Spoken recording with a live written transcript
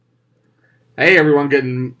Hey everyone,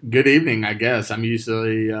 good evening. I guess I'm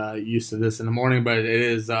usually used to this in the morning, but it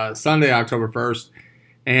is Sunday, October 1st,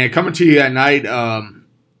 and coming to you at night.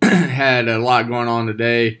 Had a lot going on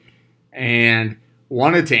today, and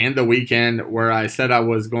wanted to end the weekend where I said I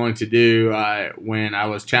was going to do when I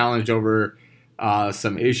was challenged over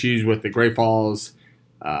some issues with the Great Falls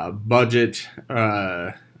budget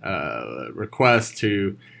request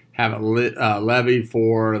to have a levy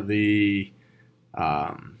for the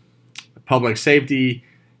public safety,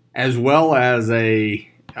 as well as a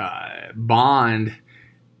bond,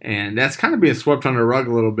 and that's kind of being swept under the rug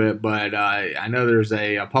a little bit. But I know there's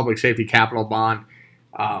a public safety capital bond,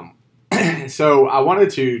 so I wanted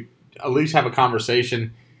to at least have a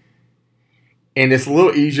conversation, and it's a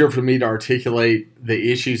little easier for me to articulate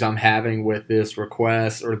the issues I'm having with this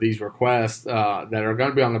request or these requests that are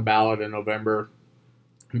going to be on the ballot in November,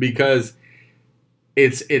 because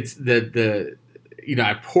it's the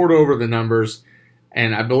I poured over the numbers,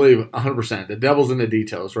 and I believe 100% the devil's in the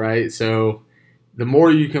details, right? So the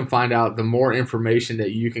more you can find out, the more information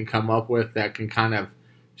that you can come up with that can kind of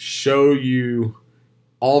show you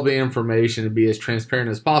all the information and be as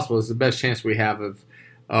transparent as possible is the best chance we have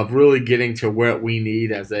of really getting to what we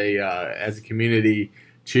need as a community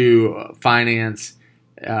to finance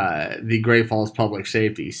the Great Falls public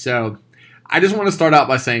safety. So I just want to start out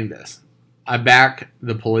by saying this. I back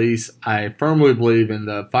the police. I firmly believe in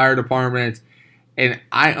the fire department, and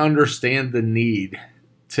I understand the need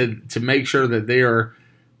to make sure that they are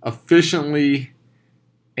efficiently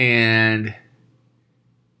and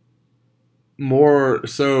more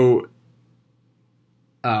so.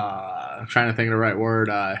 I'm trying to think of the right word.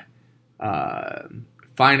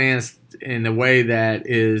 Financed in a way that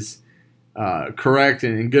is correct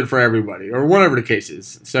and good for everybody, or whatever the case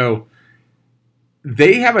is. So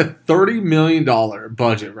they have a $30 million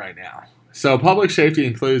budget right now. So public safety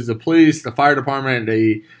includes the police, the fire department,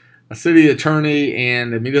 a city attorney,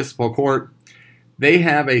 and the municipal court. They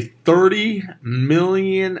have a $30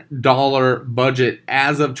 million budget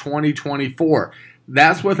as of 2024.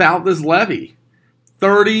 That's without this levy.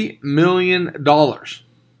 $30 million.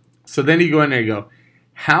 So then you go in there and go,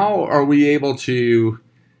 how are we able to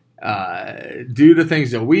do the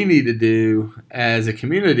things that we need to do as a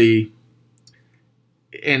community?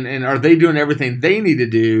 And are they doing everything they need to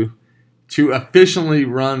do to efficiently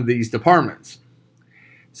run these departments?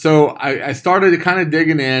 So I started kind of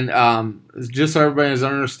digging in, just so everybody is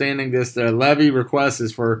understanding this. The levy request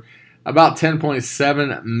is for about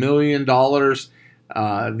 $10.7 million.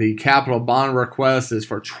 The capital bond request is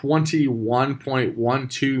for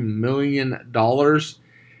 $21.12 million,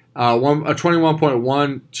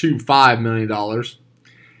 $21.125 million.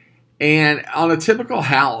 And on a typical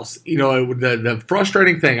house, the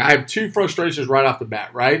frustrating thing, I have two frustrations right off the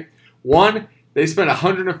bat, right? One, they spent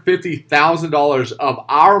 $150,000 of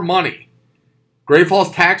our money, Great Falls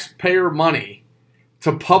taxpayer money,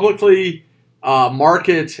 to publicly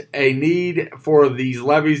market a need for these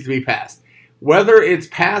levies to be passed. Whether it's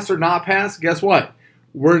passed or not passed, guess what?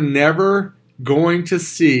 We're never going to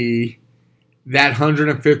see that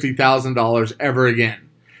 $150,000 ever again.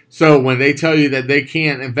 So when they tell you that they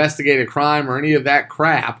can't investigate a crime or any of that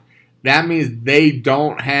crap, that means they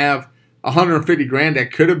don't have $150,000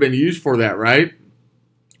 that could have been used for that, right?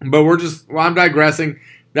 But I'm digressing.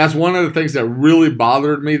 That's one of the things that really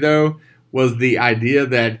bothered me, though, was the idea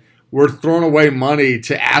that we're throwing away money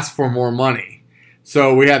to ask for more money.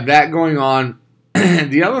 So we have that going on.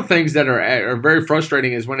 The other things that are very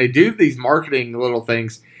frustrating is when they do these marketing little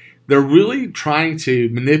things, they're really trying to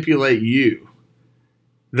manipulate you,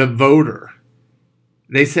 the voter.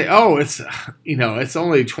 They say, oh, it's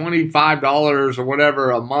only $25 or whatever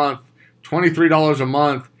a month, $23 a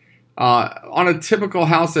month on a typical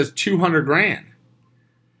house that's $200,000.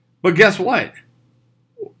 But guess what?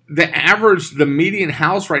 The median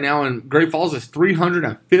house right now in Great Falls is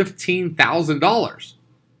 $315,000.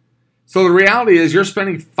 So the reality is you're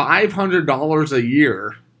spending $500 a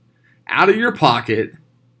year out of your pocket.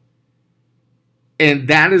 And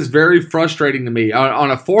that is very frustrating to me.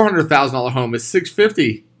 On a $400,000 home, it's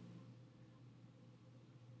 $650.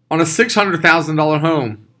 On a $600,000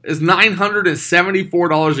 home, it's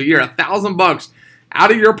 $974 a year. $1,000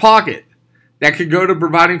 out of your pocket that could go to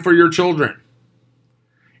providing for your children.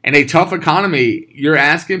 In a tough economy, you're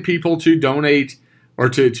asking people to donate or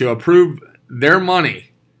to approve their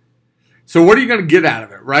money. So what are you going to get out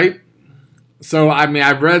of it, right? So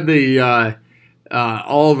I've read the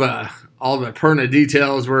all the pertinent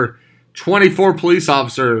details. Were 24 police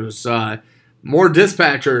officers, more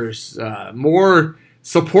dispatchers, more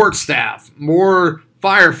support staff, more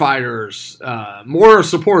firefighters, more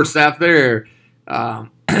support staff there,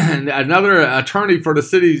 another attorney for the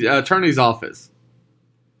city attorney's office.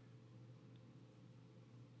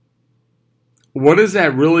 What is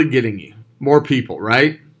that really getting you? More people,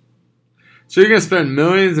 right? So you're going to spend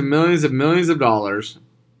millions and millions and millions of dollars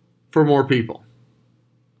for more people.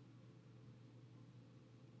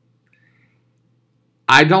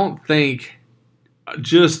 I don't think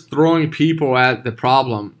just throwing people at the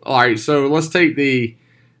problem. All right, so let's take the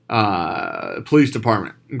police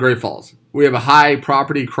department in Great Falls. We have a high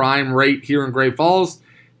property crime rate here in Great Falls.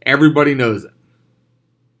 Everybody knows it.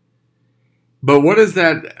 But what is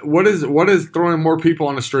that? What is throwing more people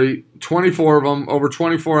on the street? 24 of them over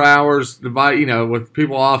 24 hours. Divide, with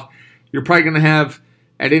people off. You're probably going to have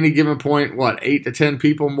at any given point 8 to 10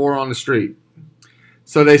 people more on the street.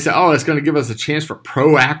 So they say, it's going to give us a chance for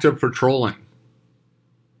proactive patrolling.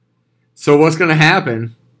 So what's going to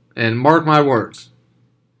happen? And mark my words.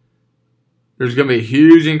 There's going to be a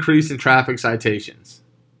huge increase in traffic citations.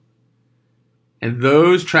 And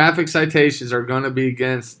those traffic citations are going to be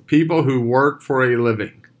against people who work for a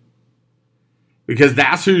living. Because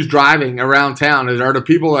that's who's driving around town, are the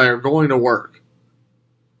people that are going to work.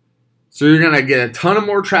 So you're going to get a ton of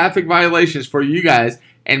more traffic violations for you guys,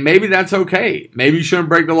 and maybe that's okay. Maybe you shouldn't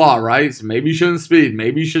break the law, right? So maybe you shouldn't speed.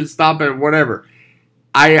 Maybe you should stop at whatever.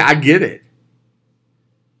 I get it.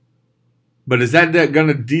 But is that going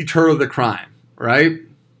to deter the crime, right?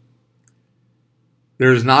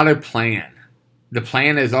 There's not a plan. The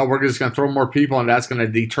plan is, we're just going to throw more people, and that's going to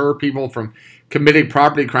deter people from committing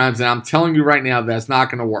property crimes. And I'm telling you right now, that's not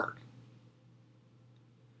going to work.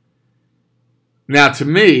 Now, to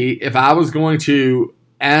me, if I was going to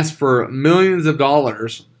ask for millions of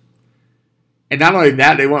dollars, and not only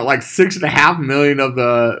that, they want $6.5 million of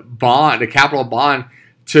the bond, the capital bond,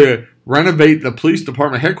 to renovate the police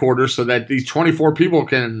department headquarters so that these 24 people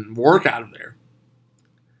can work out of there.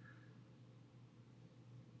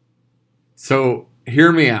 So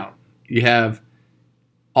hear me out. You have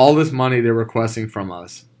all this money they're requesting from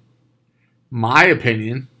us. My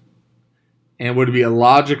opinion, and it would be a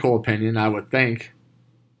logical opinion, I would think,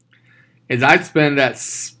 is I'd spend that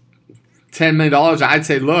 $10 million. I'd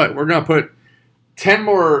say, look, we're going to put 10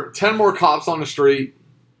 more cops on the street,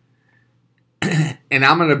 and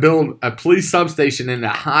I'm going to build a police substation in the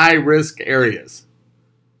high-risk areas.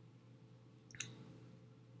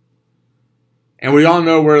 And we all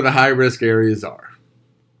know where the high-risk areas are.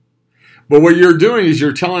 But what you're doing is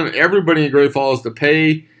you're telling everybody in Great Falls to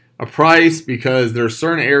pay a price because there are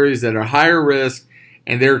certain areas that are higher risk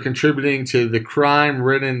and they're contributing to the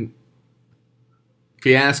crime-ridden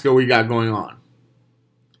fiasco we got going on.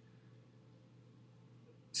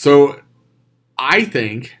 So I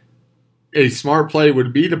think a smart play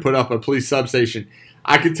would be to put up a police substation.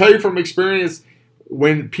 I can tell you from experience,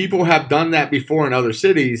 when people have done that before in other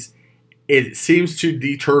cities, it seems to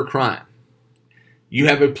deter crime. You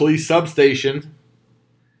have a police substation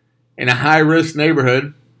in a high-risk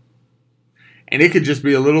neighborhood, and it could just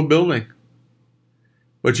be a little building.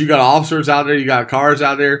 But you got officers out there, you got cars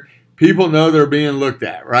out there. People know they're being looked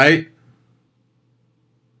at, right?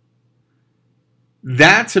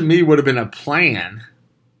 That to me would have been a plan.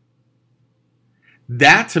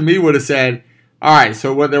 That to me would have said, all right,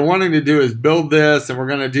 so what they're wanting to do is build this, and we're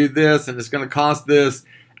going to do this, and it's going to cost this.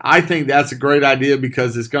 I think that's a great idea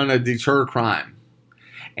because it's going to deter crime.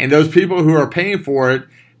 And those people who are paying for it,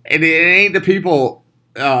 it ain't the people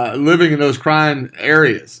living in those crime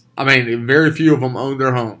areas. I mean, very few of them own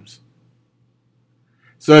their homes.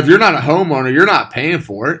 So if you're not a homeowner, you're not paying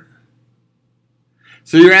for it.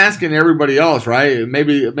 So you're asking everybody else, right?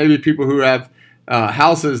 Maybe people who have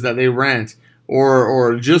houses that they rent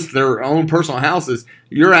or just their own personal houses.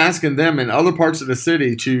 You're asking them in other parts of the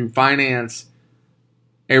city to finance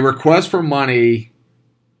a request for money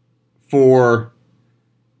for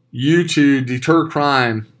you to deter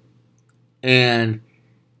crime and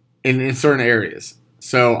in certain areas.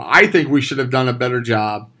 So I think we should have done a better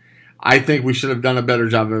job. I think we should have done a better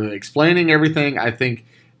job of explaining everything. I think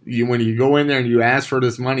when you go in there and you ask for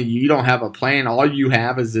this money, you don't have a plan. All you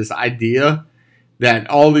have is this idea that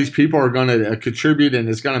all these people are going to contribute and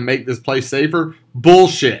it's going to make this place safer.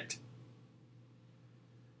 Bullshit.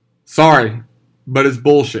 Sorry, but it's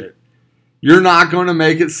bullshit. You're not going to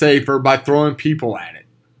make it safer by throwing people at it.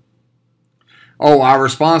 Oh, our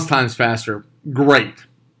response time's faster. Great.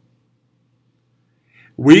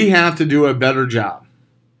 We have to do a better job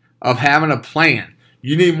of having a plan.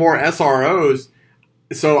 You need more SROs.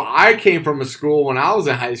 So I came from a school when I was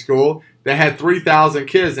in high school that had 3,000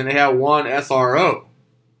 kids and they had one SRO.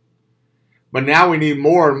 But now we need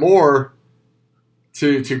more and more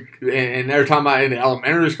and they're talking about in the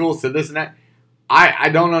elementary schools to this and that. I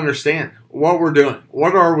don't understand what we're doing.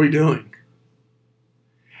 What are we doing?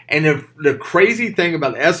 And the crazy thing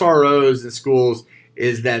about SROs in schools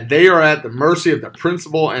is that they are at the mercy of the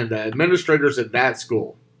principal and the administrators at that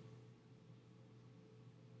school.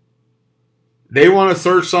 They want to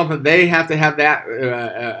search something, they have to have that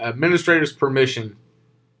administrator's permission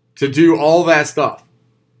to do all that stuff.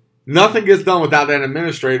 Nothing gets done without that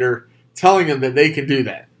administrator telling them that they can do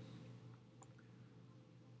that.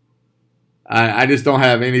 I just don't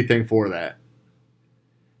have anything for that.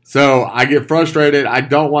 So I get frustrated. I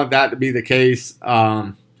don't want that to be the case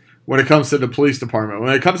when it comes to the police department.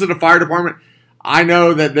 When it comes to the fire department, I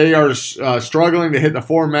know that they are struggling to hit the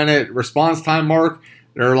 4-minute response time mark.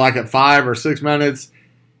 They're like at 5 or 6 minutes.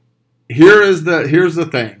 Here's the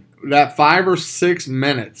thing. That 5 or 6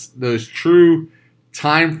 minutes, those true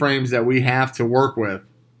time frames that we have to work with,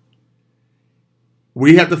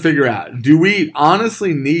 we have to figure out, do we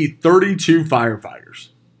honestly need 32 firefighters?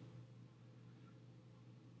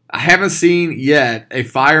 I haven't seen yet a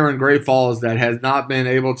fire in Great Falls that has not been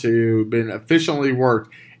able to been efficiently worked.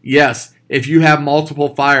 Yes, if you have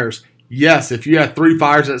multiple fires. Yes, if you have 3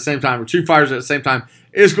 fires at the same time or 2 fires at the same time,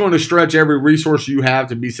 it's going to stretch every resource you have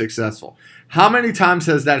to be successful. How many times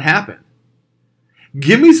has that happened?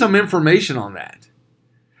 Give me some information on that.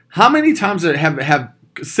 How many times have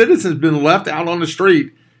citizens been left out on the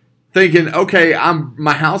street thinking, okay,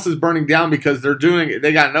 my house is burning down because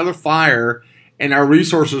they got another fire and our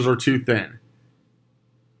resources are too thin?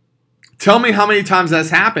 Tell me how many times that's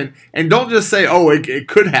happened, and don't just say, oh, it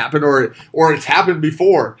could happen or it's happened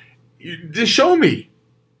before. Just show me.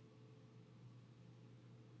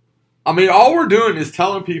 I mean, all we're doing is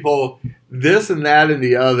telling people this and that and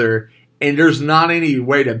the other, and there's not any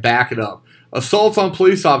way to back it up. Assaults on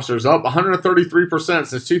police officers up 133%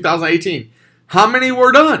 since 2018. How many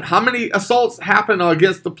were done? How many assaults happened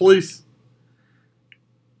against the police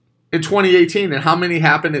in 2018, and how many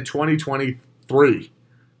happened in 2023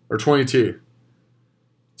 or 22?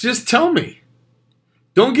 Just tell me.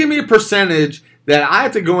 Don't give me a percentage that I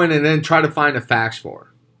have to go in and then try to find the facts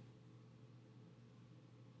for.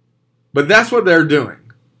 But that's what they're doing.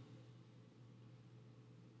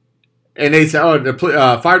 And they say, oh, the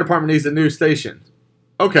fire department needs a new station.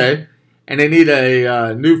 Okay. And they need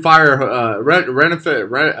a new fire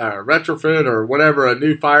retrofit or whatever, a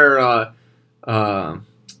new fire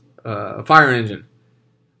fire engine.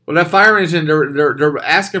 Well, that fire engine, they're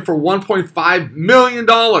asking for $1.5 million.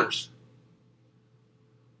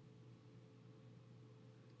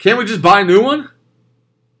 Can't we just buy a new one?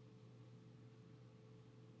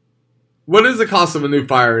 What is the cost of a new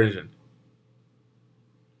fire engine?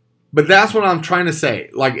 But that's what I'm trying to say.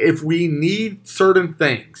 Like, if we need certain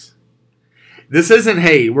things, this isn't,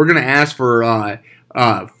 hey, we're going to ask for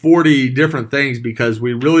 40 different things because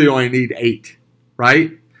we really only need 8,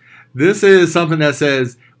 right? This is something that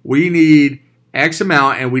says we need X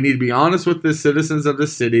amount, and we need to be honest with the citizens of the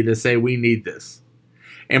city to say we need this.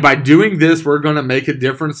 And by doing this, we're going to make a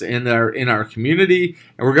difference in our community,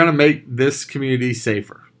 and we're going to make this community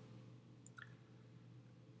safer.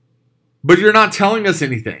 But you're not telling us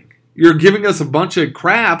anything. You're giving us a bunch of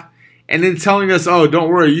crap and then telling us, oh, don't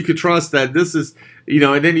worry, you can trust that this is,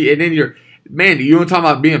 and then you're, man, you want to talk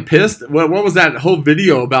about being pissed? What was that whole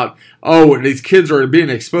video about, oh, these kids are being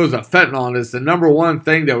exposed to fentanyl, and it's the number one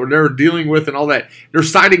thing that they're dealing with and all that. They're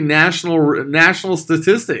citing national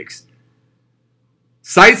statistics.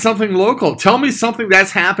 Cite something local. Tell me something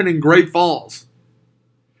that's happened in Great Falls.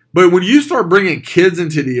 But when you start bringing kids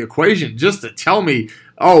into the equation just to tell me,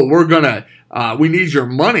 oh, we need your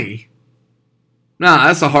money. Nah,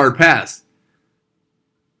 that's a hard pass.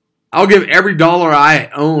 I'll give every dollar I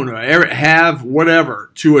own or have,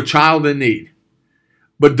 whatever, to a child in need.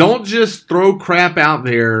 But don't just throw crap out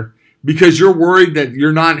there because you're worried that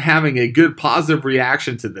you're not having a good positive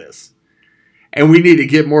reaction to this. And we need to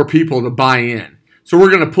get more people to buy in. So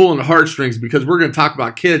we're going to pull in the heartstrings because we're going to talk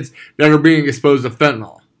about kids that are being exposed to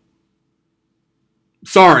fentanyl.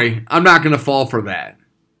 Sorry, I'm not going to fall for that.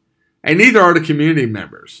 And neither are the community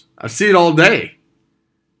members. I see it all day.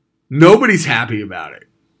 Nobody's happy about it.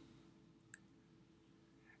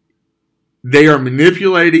 They are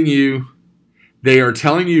manipulating you. They are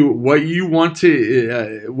telling you what you want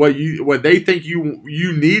to, what they think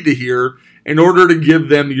you need to hear in order to give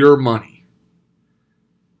them your money.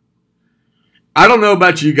 I don't know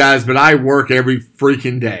about you guys, but I work every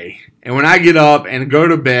freaking day. And when I get up and go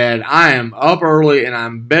to bed, I am up early and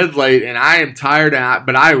I'm bed late and I am tired,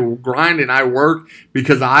 but I grind and I work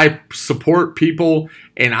because I support people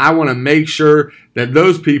and I want to make sure that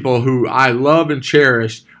those people who I love and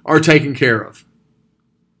cherish are taken care of.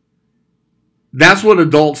 That's what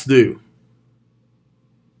adults do.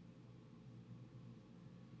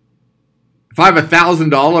 if I have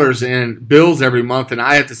 $1,000 in bills every month and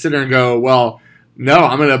I have to sit there and go, well, no,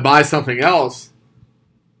 I'm going to buy something else,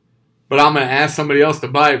 but I'm going to ask somebody else to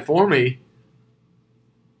buy it for me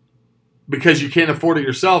because you can't afford it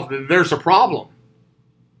yourself, then there's a problem.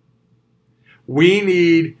 We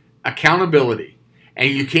need accountability.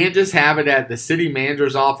 And you can't just have it at the city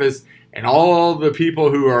manager's office and all the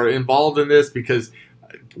people who are involved in this, because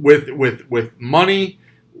with money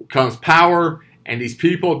comes power, and these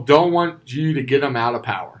people don't want you to get them out of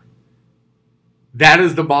power. That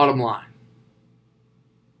is the bottom line.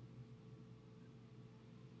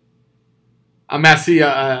 I'm at see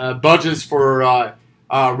budgets for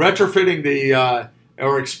retrofitting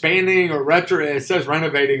or expanding or it says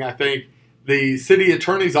renovating, I think, the city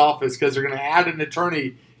attorney's office, because they're going to add an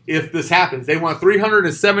attorney if this happens. They want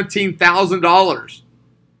 $317,000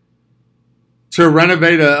 to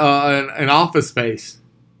renovate an office space.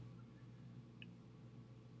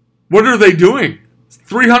 What are they doing?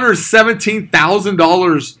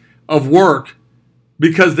 $317,000 of work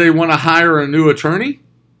because they want to hire a new attorney?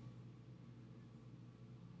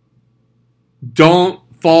 Don't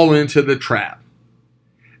fall into the trap.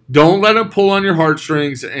 Don't let them pull on your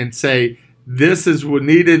heartstrings and say, this is what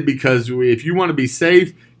needed because if you want to be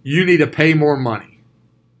safe, you need to pay more money.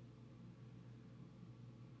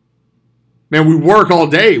 Man, we work all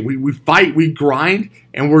day. We fight, we grind,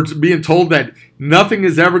 and we're being told that nothing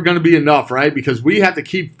is ever going to be enough, right? Because we have to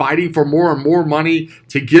keep fighting for more and more money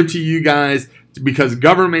to give to you guys because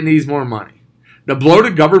government needs more money. The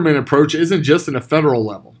bloated government approach isn't just in a federal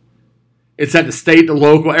level. It's at the state, the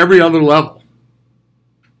local, every other level.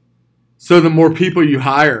 So the more people you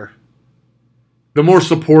hire, the more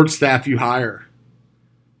support staff you hire,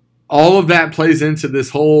 all of that plays into this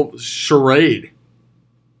whole charade.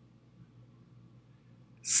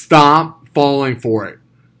 Stop falling for it.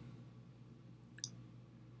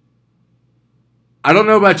 I don't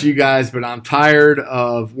know about you guys, but I'm tired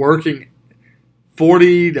of working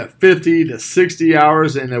 40 to 50 to 60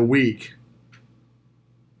 hours in a week.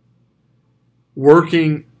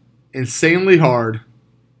 Working insanely hard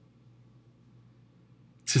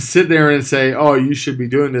to sit there and say, oh, you should be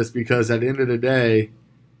doing this because at the end of the day,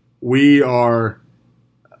 we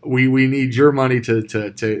need your money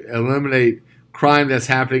to eliminate crime that's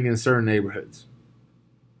happening in certain neighborhoods.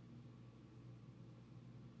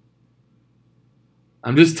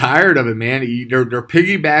 I'm just tired of it, man. They're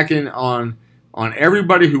piggybacking on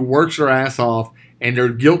everybody who works their ass off, and they're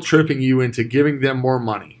guilt tripping you into giving them more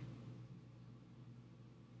money.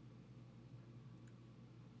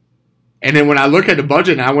 And then when I look at the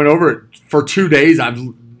budget, and I went over it for 2 days, I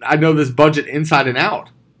know this budget inside and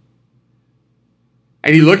out.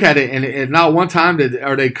 And you look at it, and not one time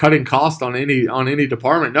are they cutting cost on any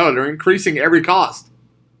department. No, they're increasing every cost.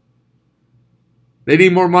 They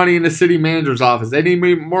need more money in the city manager's office. They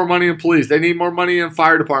need more money in police. They need more money in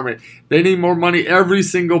fire department. They need more money every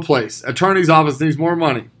single place. Attorney's office needs more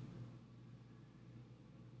money.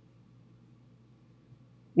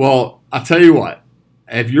 Well, I'll tell you what.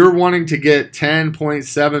 If you're wanting to get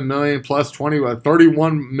 $10.7 million plus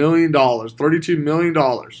 $31 million, $32 million,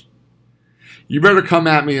 you better come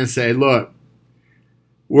at me and say, look,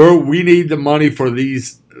 we need the money for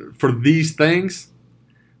these things.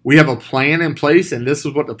 We have a plan in place, and this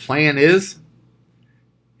is what the plan is.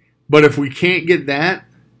 But if we can't get that,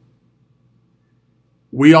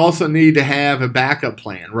 we also need to have a backup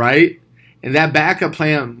plan, right? And that backup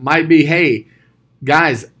plan might be, hey,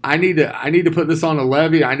 guys, I need to put this on a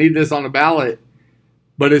levy. I need this on a ballot,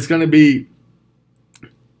 but it's going to be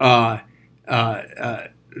I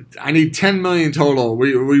need $10 million total.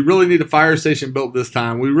 We really need a fire station built this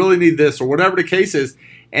time. We really need this, or whatever the case is.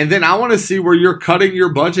 And then I want to see where you're cutting your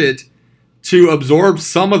budget to absorb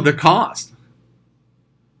some of the cost.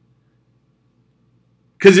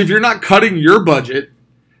 Because if you're not cutting your budget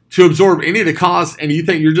to absorb any of the costs, and you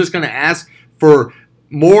think you're just going to ask for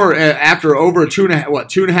more after over a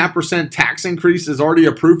 2.5% tax increase is already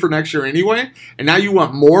approved for next year anyway, and now you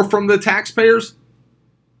want more from the taxpayers,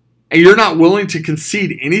 and you're not willing to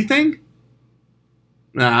concede anything?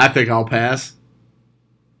 Nah, I think I'll pass.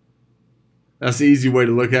 That's the easy way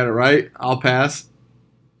to look at it, right? I'll pass.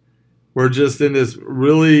 We're just in this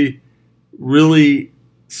really, really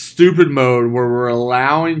stupid mode where we're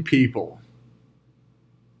allowing people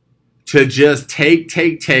to just take,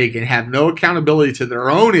 and have no accountability to their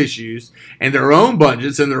own issues and their own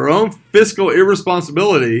budgets and their own fiscal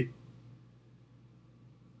irresponsibility.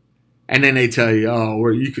 And then they tell you, oh,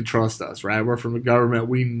 you can trust us, right? We're from the government.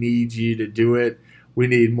 We need you to do it. We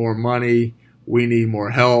need more money. We need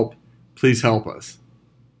more help. Please help us.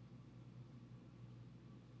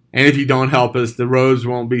 And if you don't help us, the roads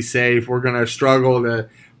won't be safe. We're going to struggle to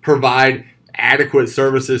provide adequate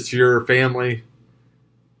services to your family.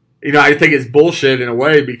 I think it's bullshit in a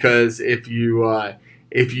way, because if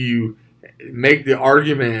you make the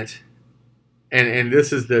argument, and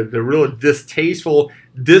this is the real distasteful,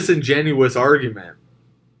 disingenuous argument.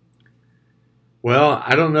 Well,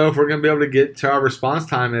 I don't know if we're going to be able to get to our response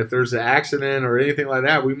time. If there's an accident or anything like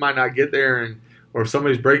that, we might not get there, or if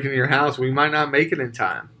somebody's breaking into your house, we might not make it in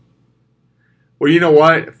time. Well, you know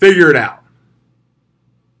what? Figure it out.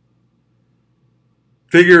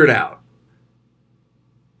 Figure it out.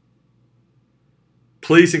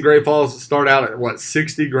 Police in Great Falls start out at what,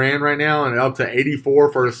 $60,000 right now, and up to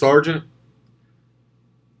 $84,000 for a sergeant.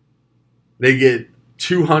 They get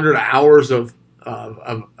 200 hours of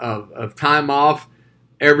time off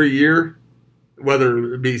every year,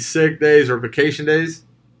 whether it be sick days or vacation days.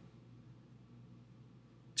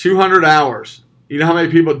 200 hours. You know how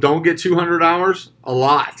many people don't get 200 hours? A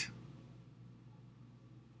lot.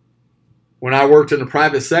 When I worked in the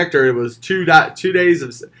private sector, it was 2 days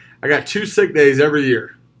of. I got 2 sick days every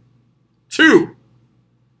year. 2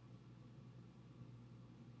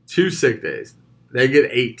 sick days. They get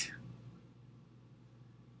 8.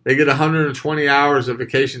 They get 120 hours of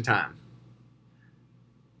vacation time.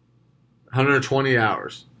 120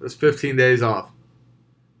 hours. That's 15 days off.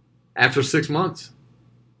 After 6 months.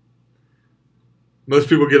 Most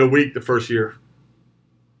people get a week the first year.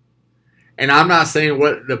 And I'm not saying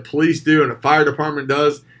what the police do and the fire department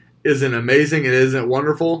does isn't amazing. It isn't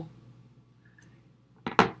wonderful.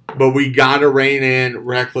 But we got to rein in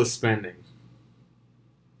reckless spending.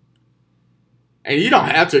 And you don't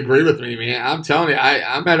have to agree with me, man. I'm telling you,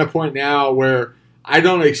 I'm at a point now where I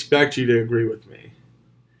don't expect you to agree with me.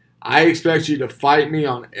 I expect you to fight me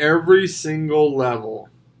on every single level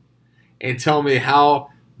and tell me how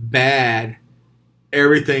bad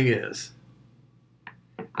everything is.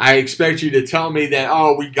 I expect you to tell me that,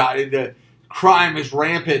 the crime is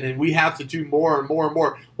rampant and we have to do more and more and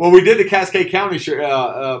more. Well, we did the Cascade County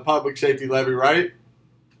public safety levy, right?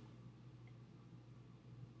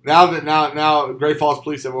 Now Great Falls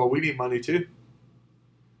Police said, well, we need money too.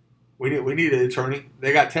 We need an attorney.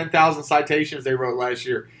 They got 10,000 citations they wrote last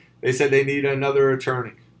year. They said they need another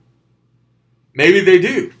attorney. Maybe they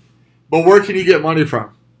do. But where can you get money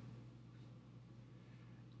from?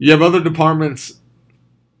 You have other departments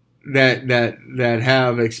that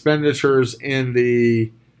have expenditures in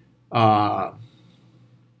the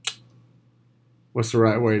what's the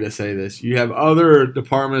right way to say this? You have other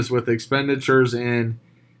departments with expenditures in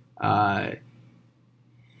in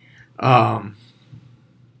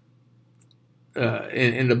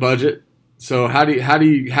the budget. So how do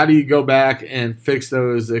you go back and fix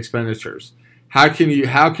those expenditures? How can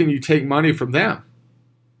you take money from them?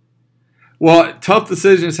 Well, tough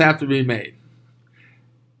decisions have to be made.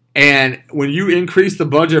 And when you increase the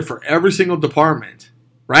budget for every single department,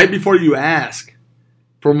 right before you ask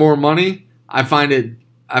for more money, I find it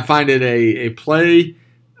a play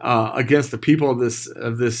against the people of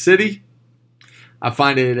this city. I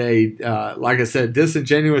find it like I said,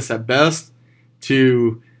 disingenuous at best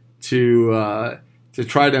to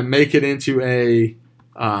try to make it into a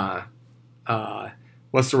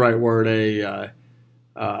what's the right word,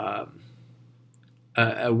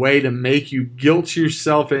 a way to make you guilt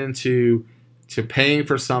yourself into paying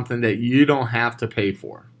for something that you don't have to pay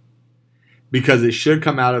for, because it should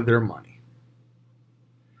come out of their money.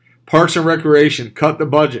 Parks and Recreation, cut the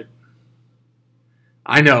budget.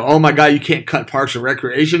 I know, oh my God, you can't cut Parks and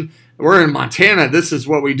Recreation. We're in Montana. This is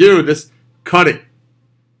what we do. Just cut it.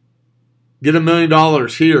 Get $1 million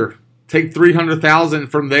here. Take $300,000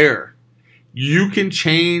 from there. You can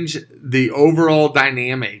change the overall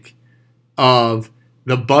dynamic of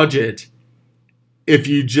the budget if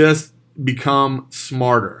you just become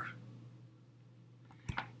smarter.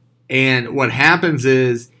 And what happens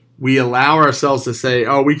is we allow ourselves to say,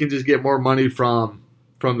 oh, we can just get more money from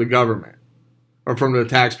the government or from the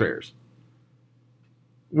taxpayers.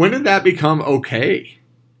 When did that become okay?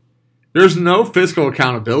 There's no fiscal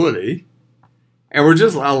accountability. And we're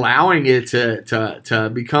just allowing it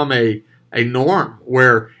to become a norm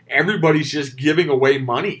where everybody's just giving away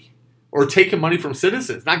money or taking money from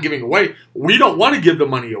citizens, not giving away. We don't want to give the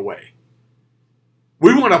money away.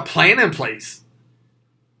 We want a plan in place.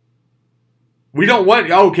 We don't want,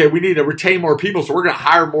 we need to retain more people, so we're going to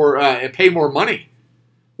hire more and pay more money.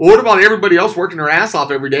 Well, what about everybody else working their ass off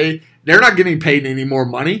every day? They're not getting paid any more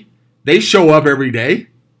money. They show up every day.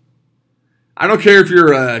 I don't care if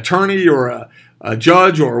you're an attorney or a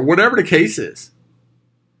judge or whatever the case is.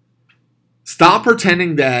 Stop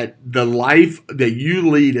pretending that the life that you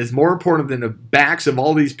lead is more important than the backs of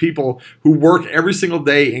all these people who work every single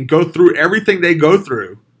day and go through everything they go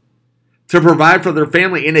through to provide for their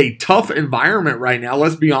family in a tough environment right now.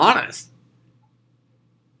 Let's be honest.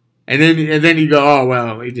 And then you go, oh,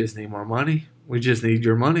 well, we just need more money. We just need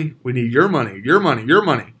your money. We need your money, your money, your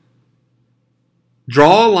money.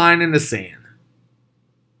 Draw a line in the sand.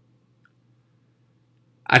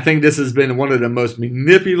 I think this has been one of the most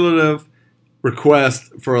manipulative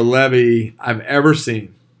requests for a levy I've ever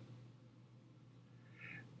seen.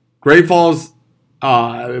 Great Falls,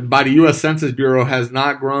 by the U.S. Census Bureau, has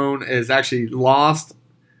not grown, has actually lost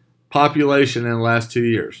population in the last 2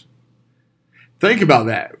 years. Think about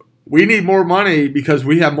that. We need more money because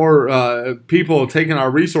we have more people taking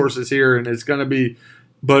our resources here, and it's going to be,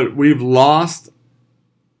 but we've lost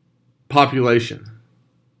population.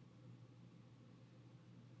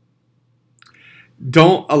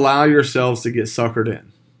 Don't allow yourselves to get suckered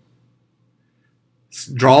in.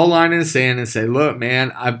 Draw a line in the sand and say, look,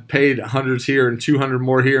 man, I've paid hundreds here and 200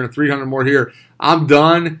 more here and 300 more here. I'm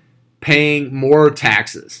done paying more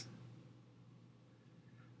taxes.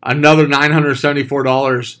 Another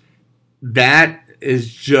 $974. That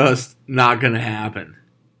is just not going to happen.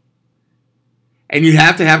 And you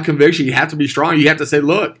have to have conviction. You have to be strong. You have to say,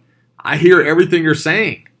 look, I hear everything you're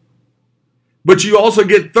saying. But you also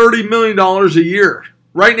get $30 million a year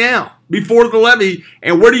right now before the levy.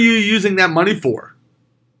 And what are you using that money for?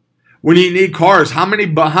 When you need cars, how many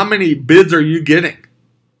bids are you getting?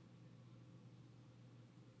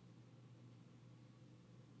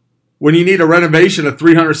 When you need a renovation of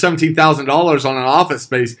 $317,000 on an office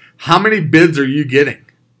space, how many bids are you getting?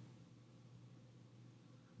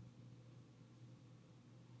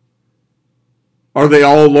 Are they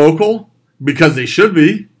all local? Because they should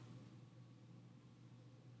be.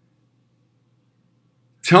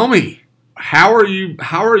 Tell me, how are you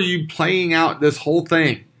playing out this whole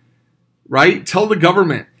thing? Right? Tell the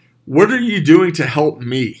government, what are you doing to help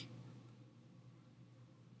me?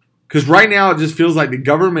 Because right now it just feels like the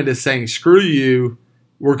government is saying, screw you,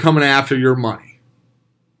 we're coming after your money.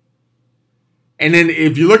 And then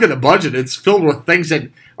if you look at the budget, it's filled with things that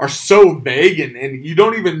are so vague and you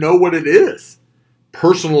don't even know what it is.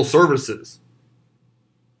 Personal services.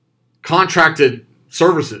 Contracted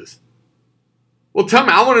services. Well, tell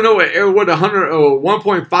me, I want to know what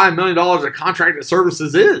 $1.5 million of contracted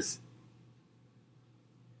services is.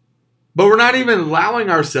 But we're not even allowing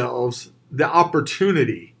ourselves the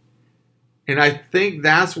opportunity. And I think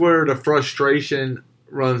that's where the frustration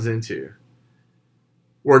runs into.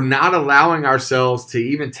 We're not allowing ourselves to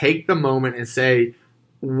even take the moment and say,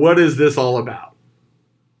 what is this all about?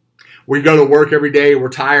 We go to work every day, we're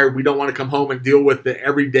tired, we don't want to come home and deal with the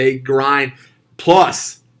everyday grind.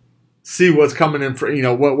 Plus, see what's coming in,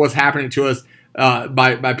 what's happening to us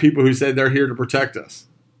by people who said they're here to protect us.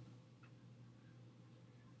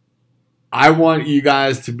 I want you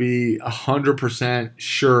guys to be 100%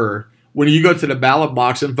 sure when you go to the ballot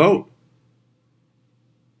box and vote.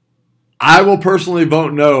 I will personally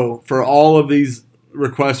vote no for all of these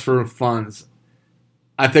requests for funds.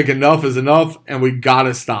 I think enough is enough and we got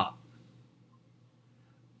to stop.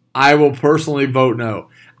 I will personally vote no.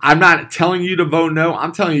 I'm not telling you to vote no.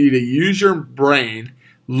 I'm telling you to use your brain,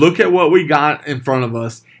 look at what we got in front of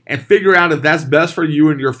us, and figure out if that's best for you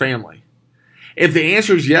and your family. If the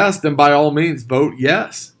answer is yes, then by all means, vote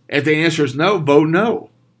yes. If the answer is no, vote no.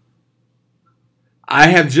 I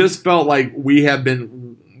have just felt like we have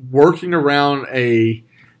been working around we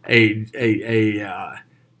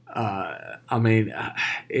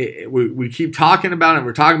keep talking about it,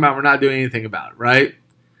 we're not doing anything about it, right?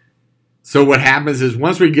 So what happens is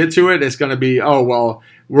once we get to it, it's going to be, oh, well,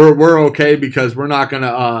 we're okay because we're not going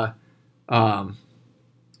to,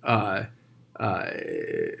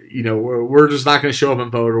 we're just not going to show up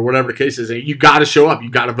and vote or whatever the case is. And you got to show up. You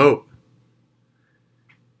got to vote.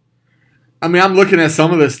 I mean, I'm looking at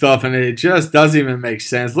some of this stuff and it just doesn't even make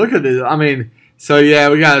sense. Look at this. I mean, so yeah,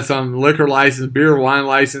 we got some liquor license, beer, wine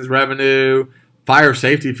license revenue, fire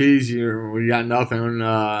safety fees. We got nothing.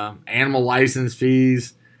 Animal license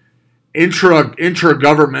fees,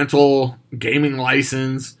 intragovernmental gaming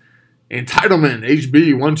license, entitlement,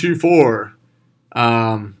 HB 124.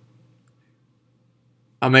 I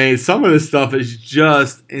mean, some of this stuff is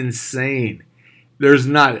just insane. There's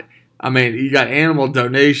not, you got animal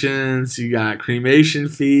donations, you got cremation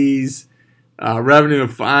fees, revenue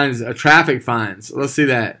of fines, traffic fines. Let's see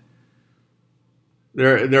that.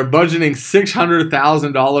 They're budgeting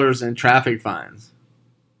 $600,000 in traffic fines.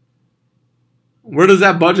 Where does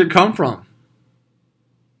that budget come from?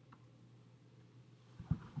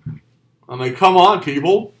 I mean, come on,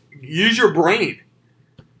 people. use your brain.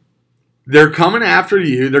 They're coming after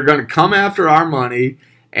you. They're going to come after our money,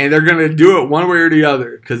 and they're going to do it one way or the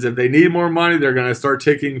other. Because if they need more money, they're going to start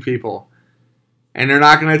ticketing people. And they're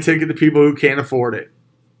not going to ticket the people who can't afford it.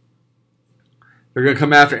 They're going to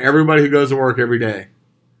come after everybody who goes to work every day.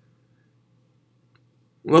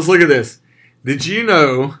 Let's look at this. Did you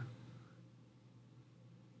know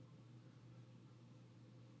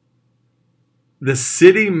the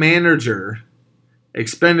city manager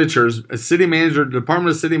expenditures, Department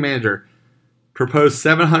of City Manager proposed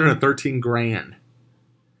 $713,000.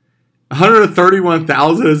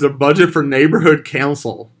 $131,000 is a budget for neighborhood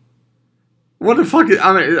council. What the fuck?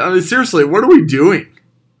 I mean, seriously, what are we doing?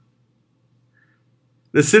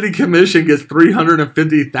 The city commission gets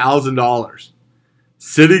 $350,000.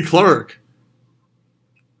 City clerk,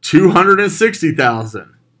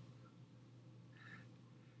 $260,000.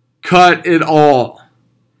 Cut it all.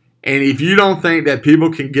 And if you don't think that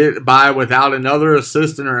people can get by without another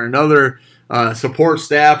assistant or another support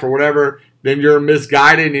staff or whatever, then you're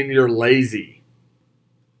misguided and you're lazy.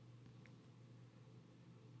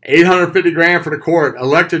 $850,000 for the court.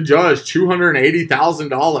 Elected judge,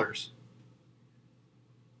 $280,000.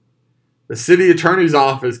 The city attorney's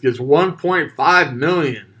office gets $1.5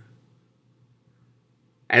 million.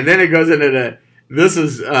 And then it goes into this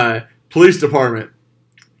is police department.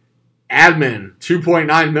 Admin,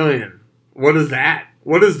 $2.9 million. What is that?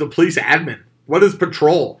 What is the police admin? What is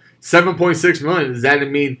patrol? $7.6 million. Does that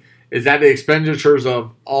mean, is that the expenditures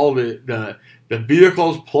of all the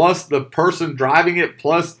vehicles plus the person driving it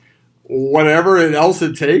plus whatever else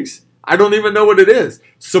it takes? I don't even know what it is.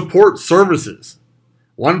 Support services,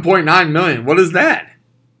 $1.9 million. What is that?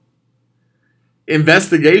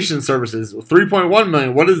 Investigation services, $3.1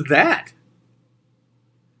 million. What is that?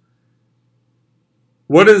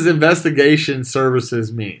 What does investigation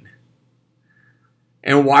services mean?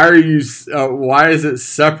 And why is it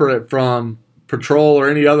separate from patrol or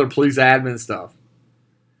any other police admin stuff?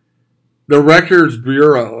 The records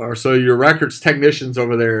bureau, or so your records technicians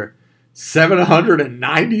over there,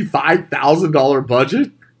 $795,000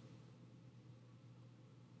 budget?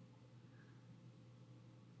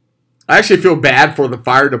 I actually feel bad for the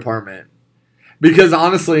fire department. Because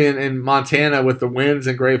honestly, in Montana, with the winds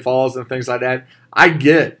and Great Falls and things like that, I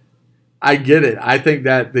get it. I think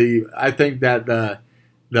that the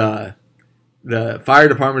fire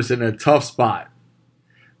department's in a tough spot.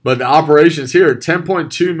 But the operations here,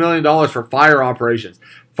 $10.2 million for fire operations.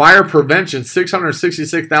 Fire prevention,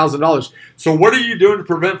 $666,000. So what are you doing to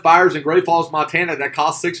prevent fires in Great Falls, Montana that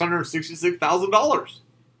cost $666,000?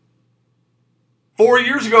 4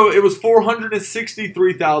 years ago, it was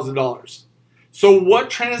 $463,000. So what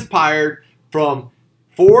transpired from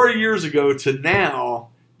 4 years ago to now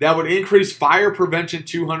that would increase fire prevention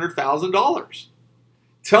 $200,000?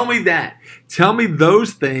 Tell me that. Tell me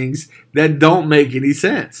those things that don't make any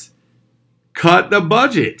sense. Cut the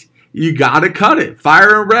budget. You got to cut it.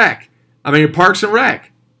 Parks and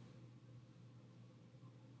Rec.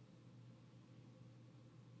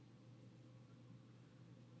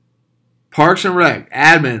 Parks and Rec,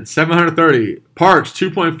 admin, $730,000. Parks,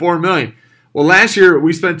 $2.4 million. Well, last year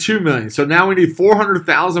we spent $2 million, so now we need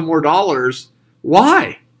 $400,000 more dollars.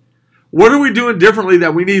 Why? What are we doing differently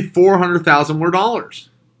that we need $400,000 more dollars?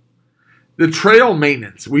 The trail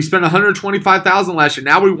maintenance, we spent $125,000 last year.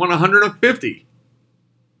 Now we want $150,000.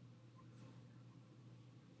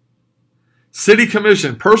 City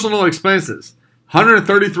commission, personal expenses,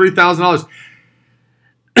 $133,000.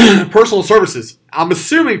 Personal services. I'm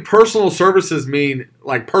assuming personal services mean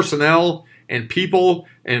like personnel and people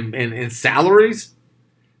and salaries.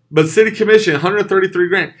 But city commission,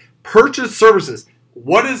 $133,000. Purchase services.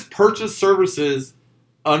 What is purchase services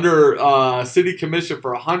under city commission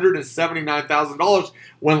for $179,000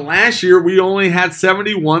 when last year we only had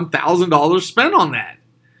 $71,000 spent on that?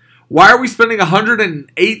 Why are we spending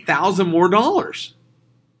 $108,000 more dollars?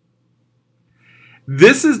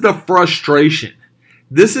 This is the frustration.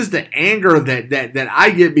 This is the anger that I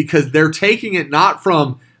get because they're taking it not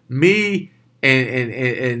from me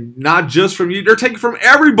and not just from you. They're taking it from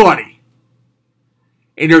everybody.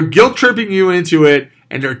 And they're guilt tripping you into it.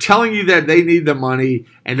 And they're telling you that they need the money.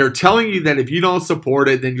 And they're telling you that if you don't support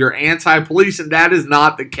it, then you're anti-police. And that is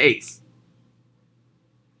not the case.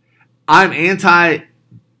 I'm anti-fiscal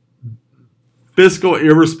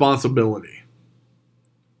irresponsibility.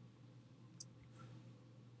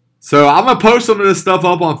 So I'm going to post some of this stuff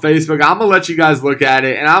up on Facebook. I'm going to let you guys look at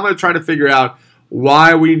it. And I'm going to try to figure out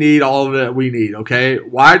why we need all of that we need, okay?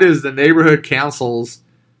 Why does the neighborhood councils...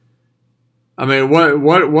 I mean,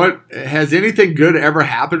 what has anything good ever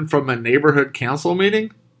happened from a neighborhood council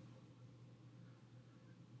meeting?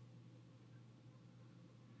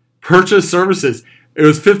 Purchase services. It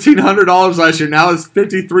was $1,500 last year. Now it's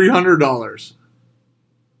 $5,300.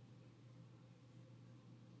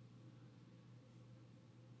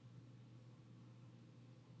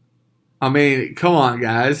 I mean, come on,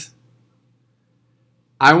 guys.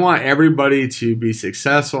 I want everybody to be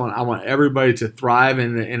successful, and I want everybody to thrive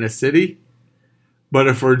in a city. But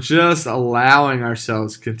if we're just allowing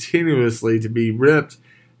ourselves continuously to be ripped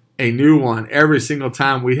a new one every single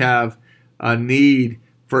time we have a need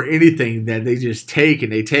for anything, that they just take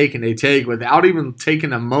and they take and they take without even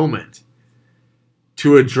taking a moment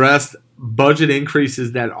to address budget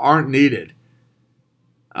increases that aren't needed.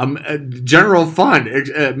 General fund,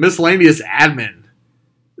 miscellaneous admin.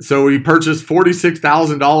 So we purchased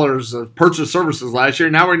 $46,000 of purchase services last year.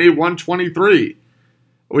 Now we need $123,000.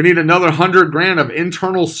 We need another $100,000 of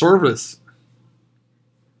internal service.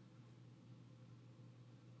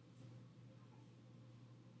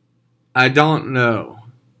 I don't know.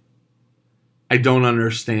 I don't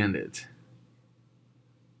understand it.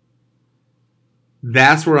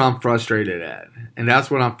 That's where I'm frustrated at. And that's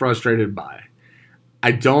what I'm frustrated by.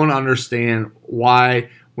 I don't understand why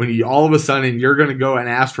when you all of a sudden you're going to go and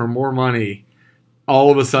ask for more money, all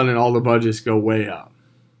of a sudden all the budgets go way up.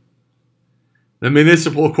 The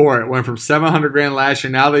municipal court went from $700,000 last year.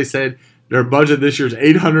 Now they said their budget this year is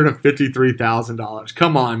 $853,000.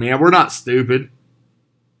 Come on, man. We're not stupid.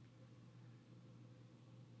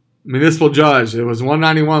 Municipal judge, it was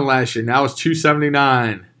 $191 last year. Now it's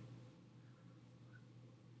 $279.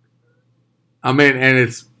 I mean, and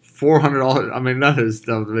it's $400. I mean, none of this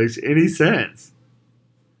stuff makes any sense.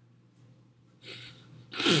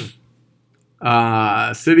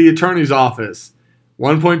 City attorney's office,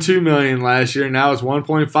 $1.2 million last year. Now it's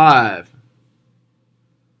 $1.5.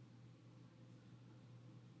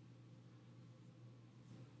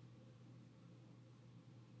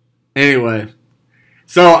 Anyway,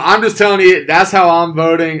 so I'm just telling you, that's how I'm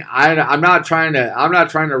voting. I'm not trying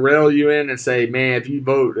to rail you in and say, man, if you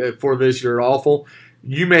vote for this, you're awful.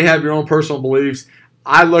 You may have your own personal beliefs.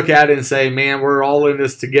 I look at it and say, man, we're all in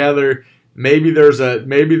this together. Maybe there's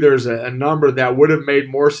a number that would have made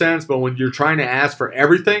more sense, but when you're trying to ask for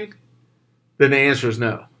everything, then the answer is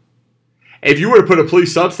no. If you were to put a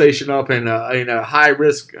police substation up in a high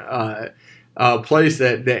risk place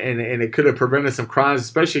and it could have prevented some crimes,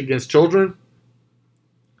 especially against children,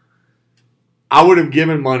 I would have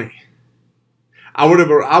given money. I would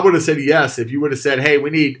have said yes if you would have said, hey, we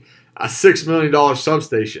need a $6 million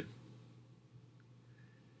substation.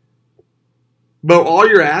 But all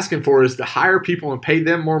you're asking for is to hire people and pay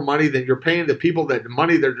them more money than you're paying the people that the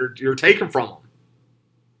money that you're taking from them.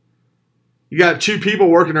 You got two people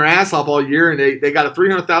working their ass off all year, and they got a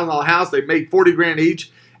 $300,000 house. They make $40,000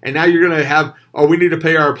 each, and now you're going to have, we need to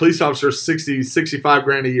pay our police officers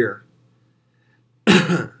 $65,000 a year.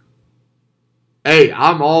 Hey,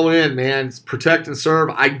 I'm all in, man. It's protect and serve.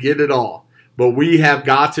 I get it all. But we have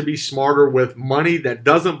got to be smarter with money that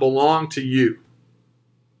doesn't belong to you.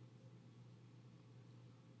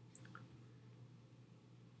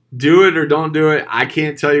 Do it or don't do it. I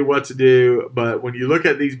can't tell you what to do. But when you look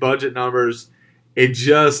at these budget numbers, it's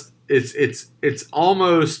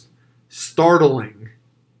almost startling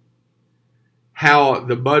how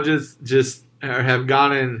the budgets just have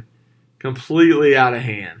gotten completely out of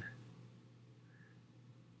hand.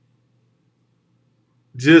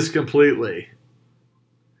 Just completely.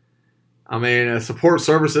 I mean, support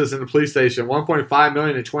services in the police station, $1.5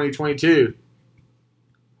 million in 2022.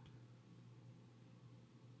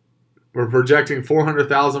 We're projecting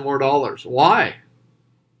 $400,000 more dollars. Why?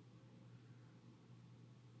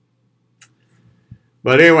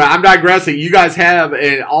 But anyway, I'm digressing. You guys have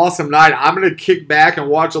an awesome night. I'm going to kick back and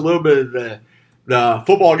watch a little bit of the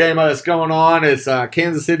football game that's going on. It's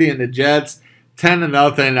Kansas City and the Jets,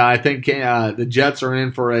 10-0. I think the Jets are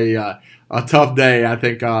in for a tough day. I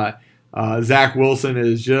think Zach Wilson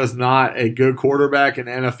is just not a good quarterback in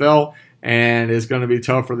the NFL, and it's going to be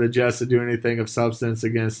tough for the Jets to do anything of substance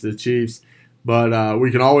against the Chiefs. But we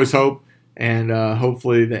can always hope, and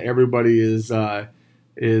hopefully that everybody is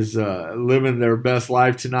living their best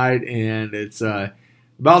life tonight. And it's about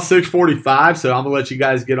 6:45, so I'm going to let you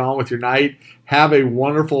guys get on with your night. Have a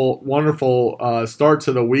wonderful, wonderful start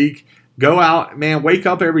to the week. Go out, man, wake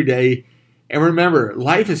up every day. And remember,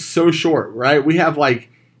 life is so short, right? We have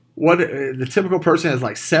what the typical person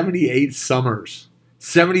has 78 summers,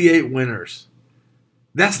 78 winters.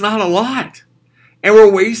 That's not a lot. And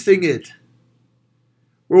we're wasting it.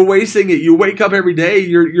 We're wasting it. You wake up every day,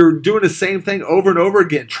 you're doing the same thing over and over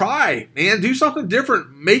again. Try, man, do something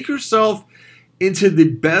different. Make yourself into the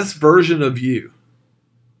best version of you.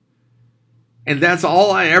 And that's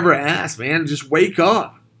all I ever ask, man. Just wake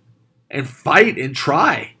up. and fight and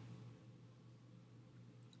try.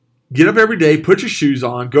 Get up every day, put your shoes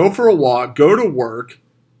on, go for a walk, go to work.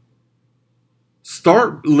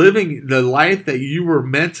 Start living the life that you were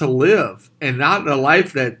meant to live and not the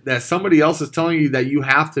life that somebody else is telling you that you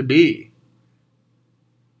have to be.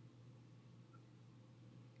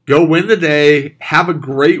 Go win the day. Have a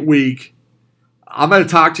great week. I'm going to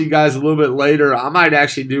talk to you guys a little bit later. I might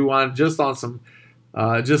actually do one just on some,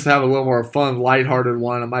 just have a little more fun, lighthearted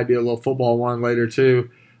one. I might do a little football one later too.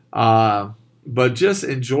 But just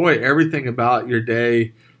enjoy everything about your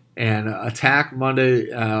day and attack Monday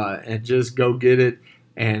and just go get it.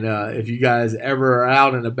 And if you guys ever are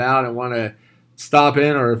out and about and want to stop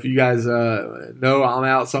in, or if you guys know I'm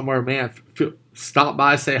out somewhere, man, stop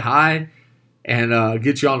by, say hi, and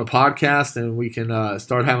get you on the podcast, and we can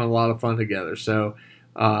start having a lot of fun together. So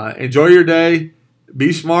enjoy your day.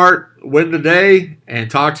 Be smart, win the day,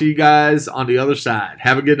 and talk to you guys on the other side.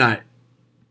 Have a good night.